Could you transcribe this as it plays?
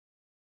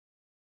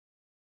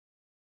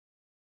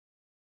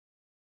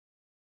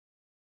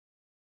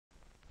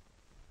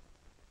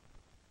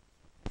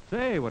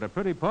Say, what a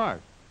pretty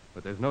park.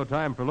 But there's no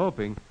time for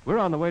loping. We're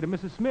on the way to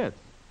Mrs. Smith's.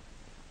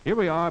 Here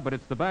we are, but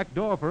it's the back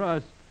door for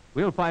us.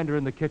 We'll find her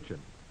in the kitchen.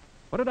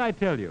 What did I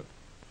tell you?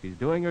 She's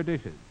doing her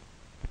dishes.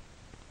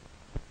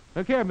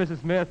 Look here,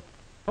 Mrs. Smith.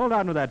 Hold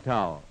on to that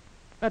towel.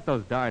 Let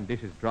those darn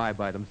dishes dry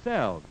by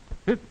themselves.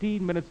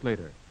 15 minutes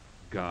later.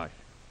 Gosh,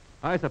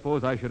 I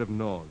suppose I should have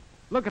known.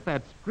 Look at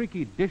that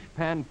streaky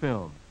dishpan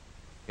film.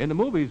 In the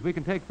movies, we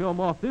can take film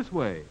off this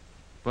way.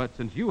 But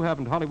since you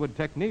haven't Hollywood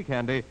technique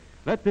handy,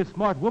 let this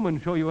smart woman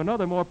show you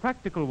another more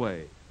practical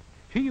way.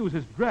 She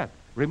uses Dreft,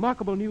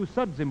 remarkable new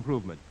suds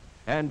improvement.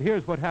 And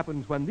here's what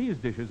happens when these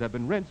dishes have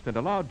been rinsed and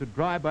allowed to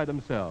dry by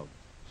themselves.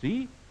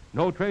 See?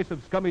 No trace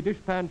of scummy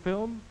dishpan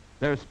film.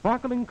 They're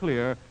sparkling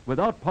clear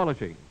without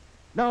polishing.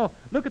 Now,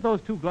 look at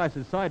those two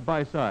glasses side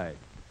by side.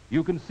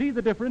 You can see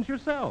the difference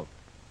yourself.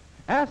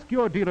 Ask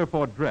your dealer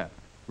for Dreft.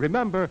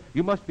 Remember,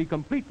 you must be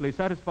completely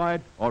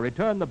satisfied or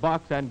return the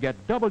box and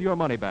get double your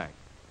money back.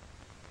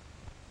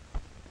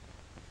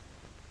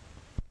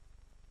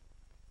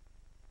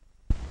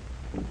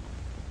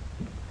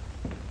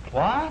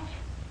 What?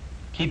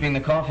 Keeping the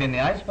coffee in the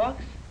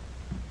icebox?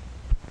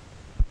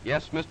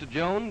 Yes, Mr.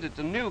 Jones, it's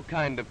a new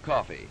kind of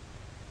coffee,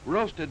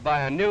 roasted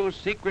by a new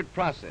secret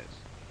process.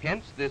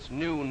 Hence, this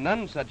new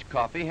none-such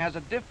coffee has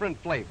a different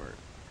flavor,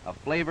 a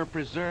flavor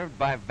preserved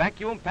by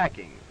vacuum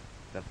packing,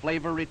 the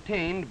flavor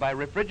retained by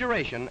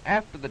refrigeration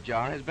after the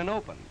jar has been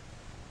opened.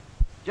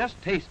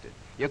 Just taste it.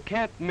 You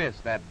can't miss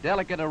that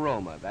delicate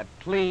aroma, that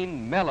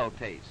clean, mellow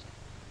taste.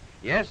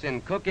 Yes,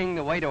 in cooking,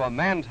 the way to a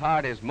man's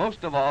heart is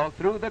most of all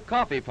through the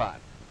coffee pot.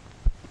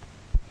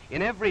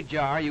 In every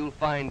jar, you'll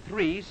find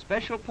 3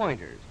 special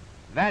pointers,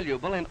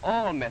 valuable in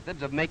all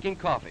methods of making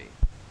coffee.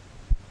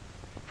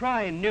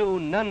 Try new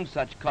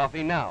none-such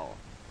coffee now.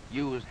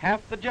 Use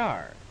half the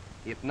jar.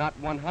 If not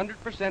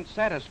 100%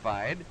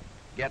 satisfied,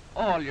 get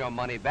all your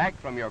money back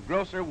from your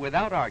grocer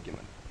without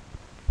argument.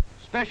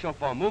 Special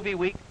for movie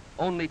week,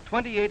 only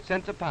 28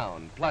 cents a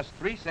pound, plus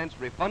 3 cents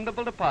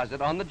refundable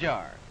deposit on the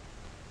jar.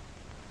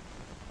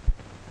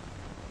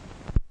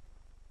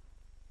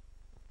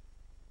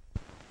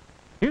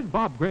 Here's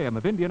Bob Graham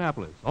of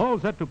Indianapolis, all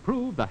set to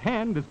prove the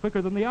hand is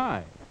quicker than the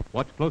eye.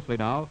 Watch closely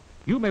now.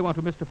 You may want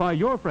to mystify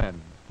your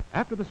friend.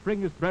 After the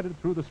string is threaded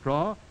through the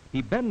straw,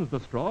 he bends the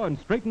straw and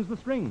straightens the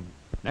string.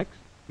 Next,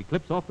 he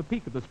clips off the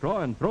peak of the straw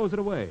and throws it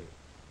away.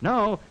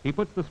 Now, he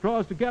puts the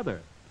straws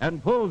together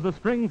and pulls the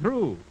string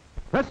through.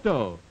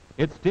 Presto!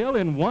 It's still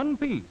in one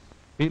piece.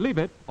 Believe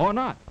it or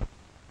not.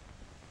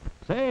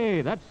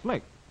 Say, that's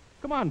slick.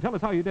 Come on, tell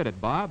us how you did it,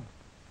 Bob.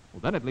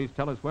 Well, then at least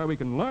tell us where we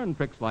can learn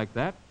tricks like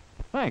that.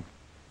 Thanks.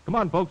 Come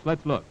on, folks,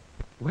 let's look.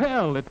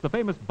 Well, it's the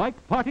famous Bike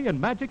Party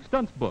and Magic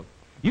Stunts book.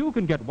 You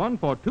can get one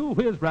for 2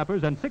 whiz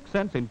wrappers and 6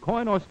 cents in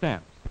coin or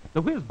stamps.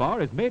 The whiz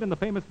bar is made in the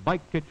famous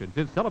Bike kitchens.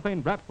 It's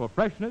cellophane wrapped for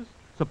freshness,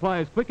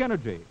 supplies quick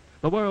energy.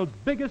 The world's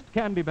biggest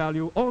candy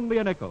value, only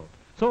a nickel.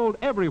 Sold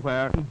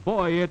everywhere, and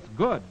boy, it's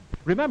good.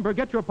 Remember,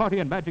 get your Party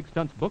and Magic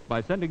Stunts book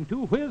by sending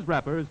 2 whiz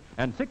wrappers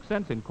and 6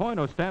 cents in coin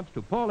or stamps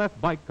to Paul F.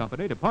 Bike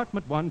Company,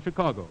 Department 1,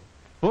 Chicago.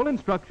 Full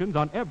instructions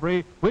on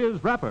every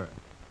whiz wrapper.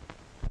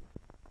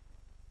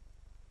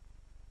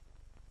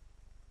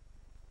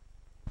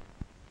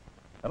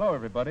 Hello,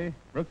 everybody.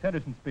 Brooks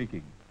Henderson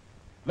speaking.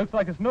 Looks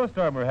like a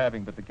snowstorm we're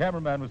having, but the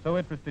cameraman was so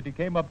interested he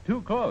came up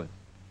too close.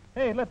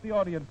 Hey, let the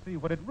audience see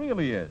what it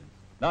really is.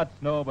 Not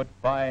snow, but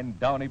fine,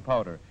 downy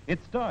powder.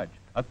 It's starch,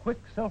 a quick,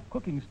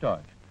 self-cooking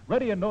starch,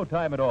 ready in no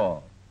time at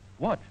all.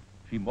 Watch.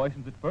 She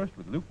moistens it first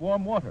with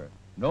lukewarm water.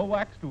 No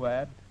wax to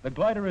add. The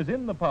glider is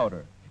in the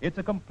powder. It's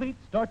a complete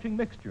starching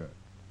mixture.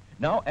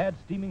 Now add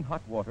steaming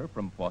hot water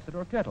from faucet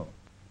or kettle.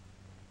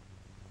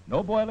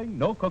 No boiling,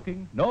 no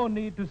cooking, no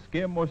need to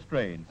skim or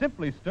strain.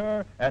 Simply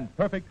stir, and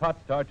perfect hot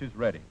starch is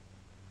ready.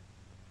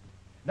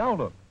 Now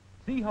look,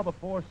 see how the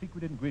 4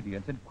 secret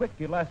ingredients in quick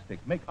elastic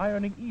make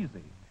ironing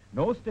easy.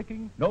 No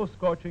sticking, no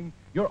scorching,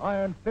 your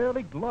iron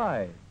fairly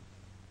glides.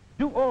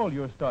 Do all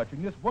your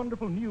starching this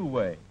wonderful new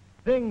way.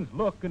 Things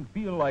look and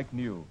feel like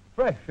new,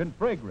 fresh and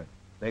fragrant.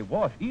 They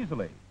wash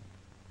easily.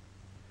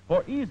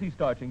 For easy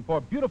starching,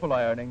 for beautiful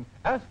ironing,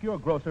 ask your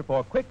grocer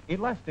for quick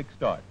elastic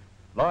starch.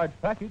 Large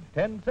package,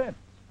 10 cents.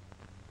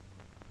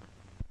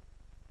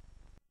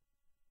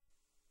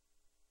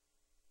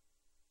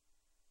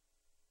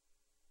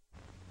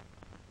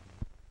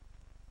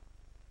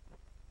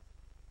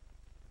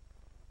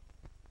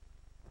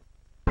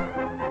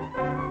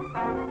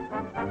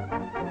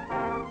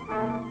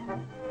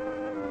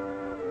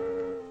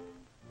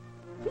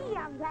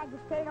 I'm glad you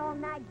stayed all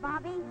night,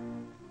 Bobby.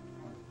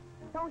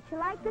 Don't you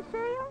like the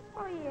cereal?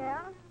 Oh,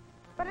 yeah.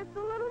 But it's a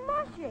little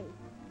mushy.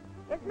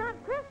 It's not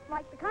crisp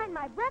like the kind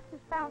my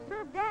breakfast pals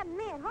serve Dad and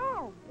me at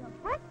home. Your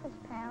breakfast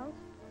pals?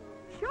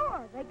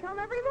 Sure. They come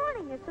every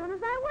morning as soon as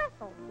I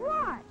whistle.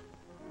 Watch.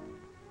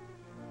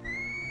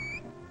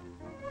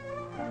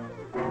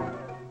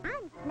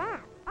 I'm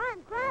Snap.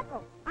 I'm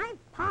Crackle. I'm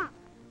Pop.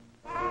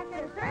 At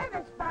your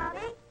service,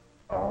 Bobby.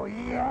 Oh,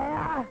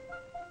 yeah?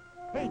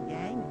 Hey,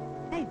 gang,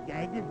 these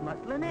guys is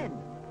muscling in.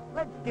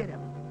 Let's get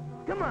them.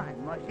 Come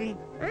on, Mushy.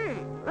 Hey,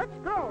 let's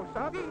go,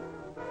 Soggy.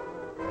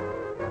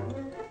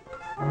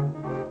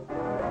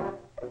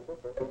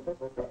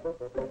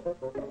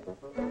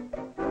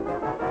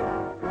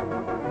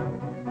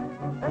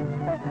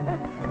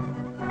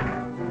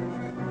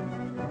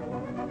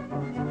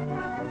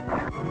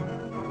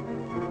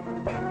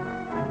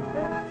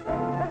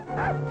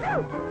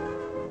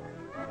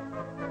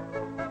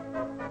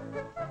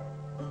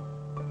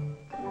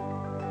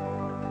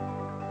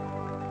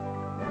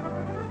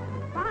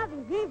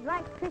 These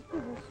Rice Krispies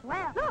are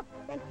swell. Look,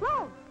 they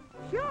float.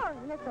 Sure,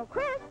 and it's so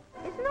crisp,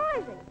 it's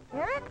noisy.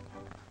 Hear it?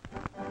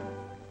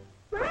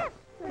 Crisp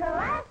to the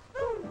last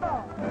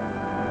spoonful.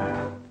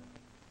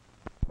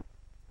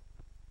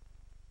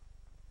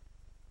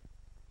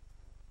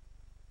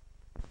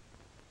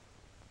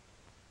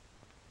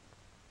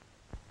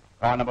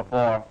 Car number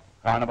 4,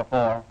 car number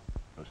 4.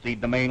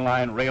 Proceed to main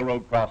line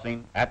railroad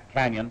crossing at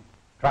Canyon.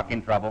 Truck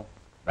in trouble.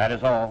 That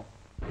is all.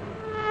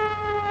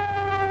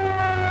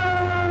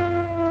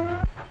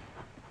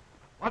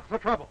 What's the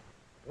trouble?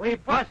 We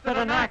busted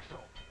an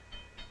axle.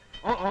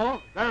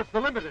 Uh-oh, there's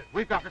the limited.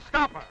 We've got to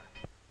stop her.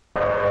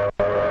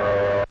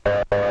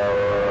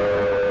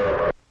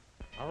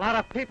 A lot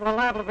of people are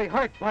liable to be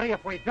hurt, buddy,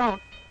 if we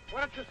don't. Why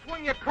don't you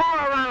swing your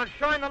car around and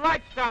shine the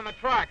lights down the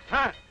tracks,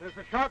 huh? There's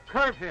a sharp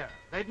curve here.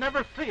 They'd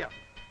never see us.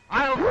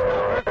 I'll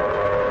stop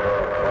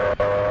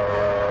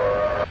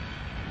her.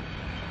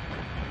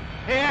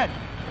 Hey, Ed,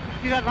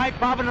 you see that light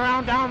bobbing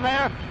around down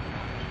there?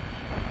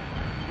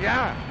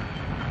 Yeah.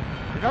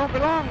 You don't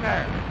belong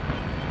there.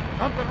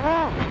 Something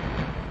wrong.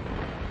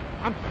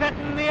 I'm setting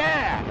in the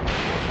air.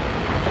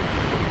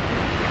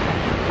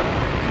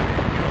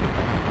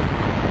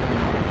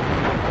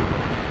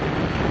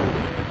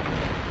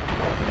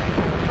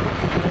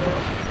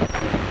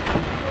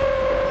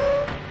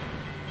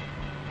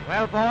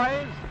 Well,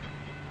 boys,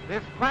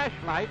 this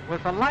flashlight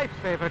was a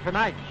lifesaver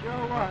tonight.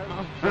 Sure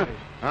was.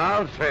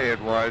 I'll say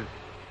it was.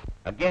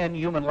 Again,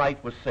 human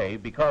life was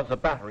saved because the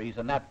batteries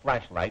in that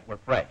flashlight were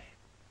fresh.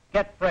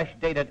 Get fresh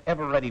dated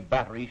EVEREADY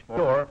batteries for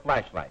your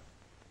flashlight.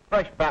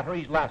 Fresh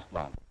batteries last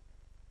long.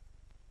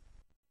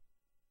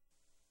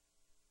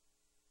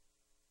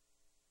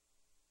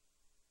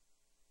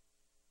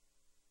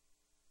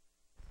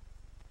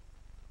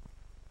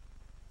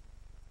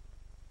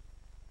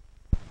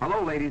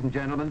 Hello, ladies and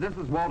gentlemen. This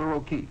is Walter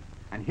O'Keefe.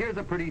 And here's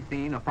a pretty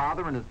scene, a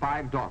father and his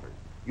 5 daughters.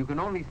 You can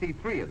only see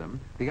 3 of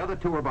them. The other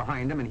 2 are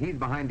behind him, and he's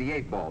behind the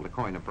 8 ball, to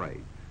coin a phrase.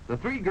 The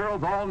 3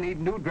 girls all need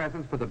new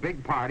dresses for the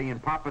big party,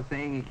 and Papa's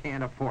saying he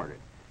can't afford it.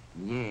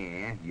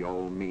 Yeah, you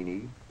old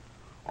meanie.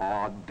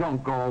 Oh,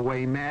 don't go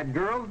away, mad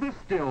girls. There's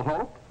still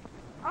hope.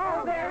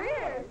 Oh, there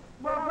is.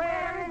 Well,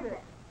 where is it?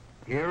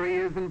 Here he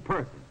is in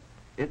person.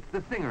 It's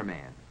the singer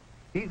man.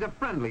 He's a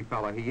friendly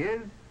fellow, he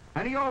is,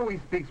 and he always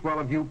speaks well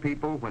of you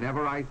people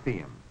whenever I see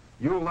him.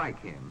 You'll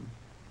like him.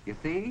 You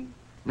see?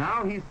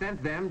 Now he's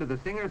sent them to the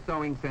Singer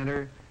Sewing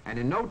Center, and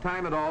in no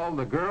time at all,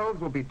 the girls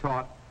will be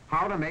taught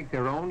how to make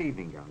their own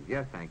evening gowns.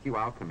 Yes, thank you.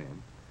 I'll come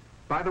in.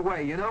 By the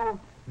way, you know,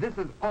 this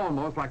is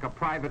almost like a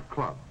private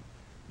club.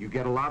 You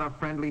get a lot of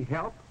friendly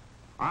help.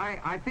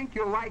 I think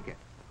you'll like it.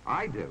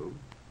 I do.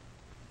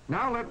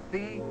 Now let's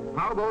see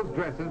how those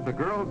dresses the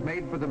girls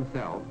made for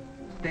themselves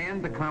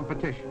stand the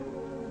competition.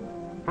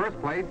 First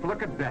place,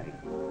 look at Betty,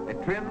 a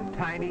trim,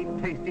 tiny,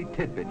 tasty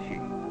tidbit she.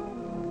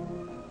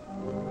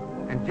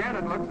 And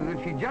Janet looks as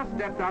if she just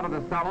stepped out of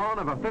the salon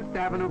of a Fifth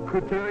Avenue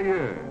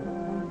couturier.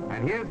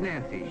 And here's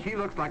Nancy. She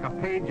looks like a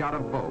page out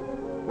of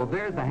Vogue. Well,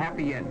 there's the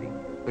happy ending.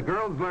 The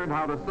girls learned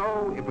how to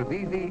sew, it was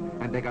easy,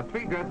 and they got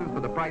 3 dresses for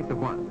the price of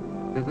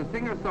 1. There's a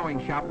Singer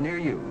sewing shop near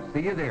you.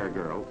 See you there,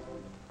 girls.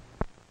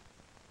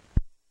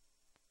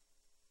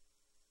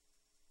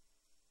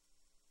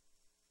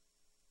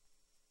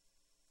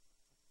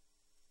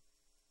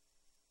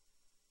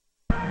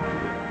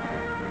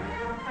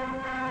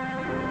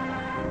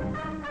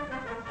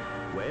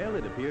 Well,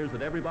 it appears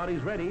that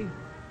everybody's ready.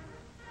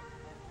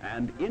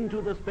 And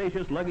into the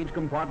spacious luggage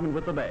compartment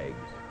with the bags.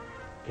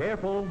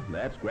 Careful,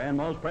 that's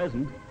Grandma's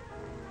present.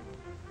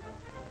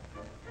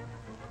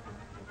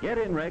 Get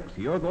in, Rex,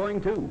 you're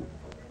going too.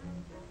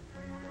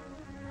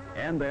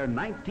 And their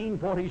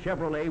 1940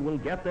 Chevrolet will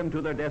get them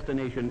to their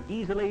destination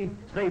easily,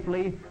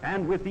 safely,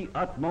 and with the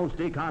utmost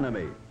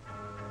economy.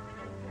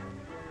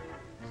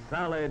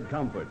 Solid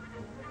comfort.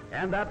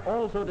 And that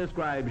also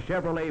describes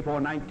Chevrolet for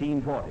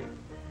 1940.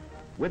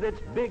 With its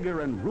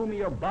bigger and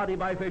roomier body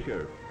by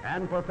Fisher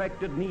and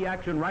perfected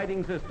knee-action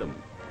riding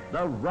system,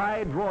 the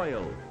Ride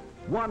Royal,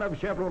 one of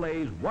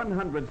Chevrolet's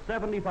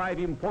 175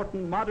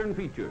 important modern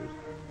features.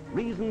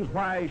 Reasons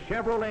why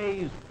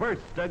Chevrolet's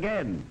first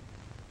again.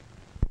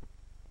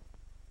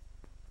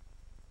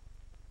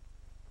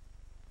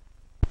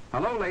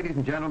 Hello, ladies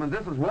and gentlemen.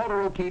 This is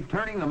Walter O'Keefe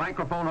turning the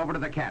microphone over to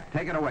the cat.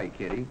 Take it away,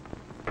 Kitty.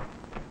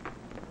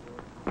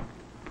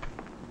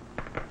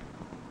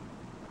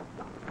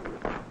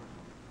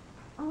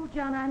 Oh,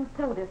 John, I'm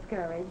so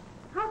discouraged.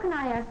 How can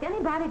I ask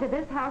anybody to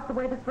this house the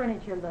way the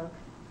furniture looks?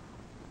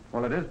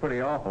 Well, it is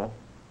pretty awful.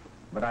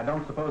 But I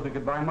don't suppose we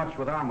could buy much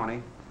with our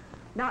money.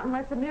 Not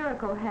unless a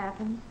miracle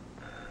happens.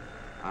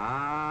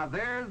 Ah,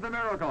 there's the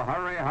miracle.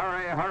 Hurry,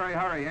 hurry, hurry,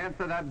 hurry.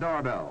 Answer that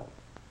doorbell.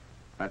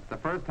 That's the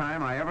first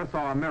time I ever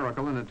saw a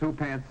miracle in a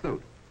two-pants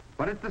suit.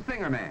 But it's the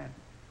singer man.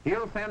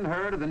 He'll send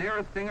her to the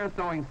nearest singer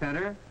sewing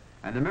center,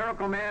 and the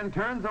miracle man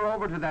turns her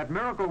over to that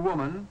miracle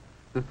woman,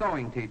 the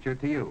sewing teacher,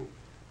 to you.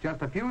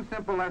 Just a few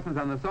simple lessons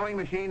on the sewing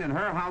machine, and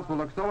her house will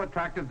look so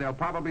attractive they'll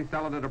probably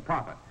sell it at a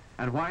profit.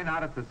 And why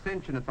not? It's a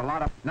cinch and it's a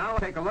lot of... Now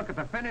let's take a look at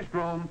the finished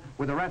room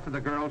with the rest of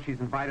the girls she's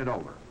invited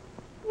over.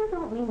 You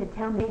don't mean to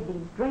tell me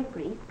these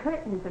draperies,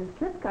 curtains, and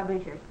slip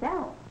covers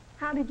yourself.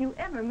 How did you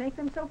ever make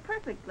them so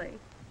perfectly?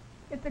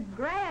 It's a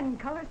grand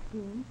color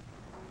scheme.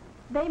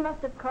 They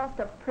must have cost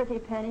a pretty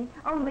penny.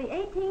 Only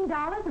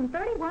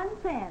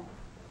 $18.31.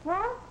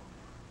 What?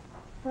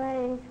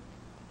 Say,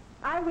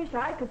 I wish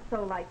I could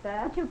sew like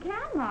that. But you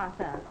can,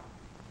 Martha.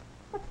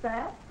 What's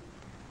that?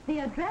 The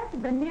address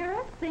of the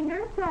nearest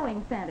Singer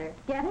Sewing Center.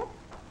 Get it?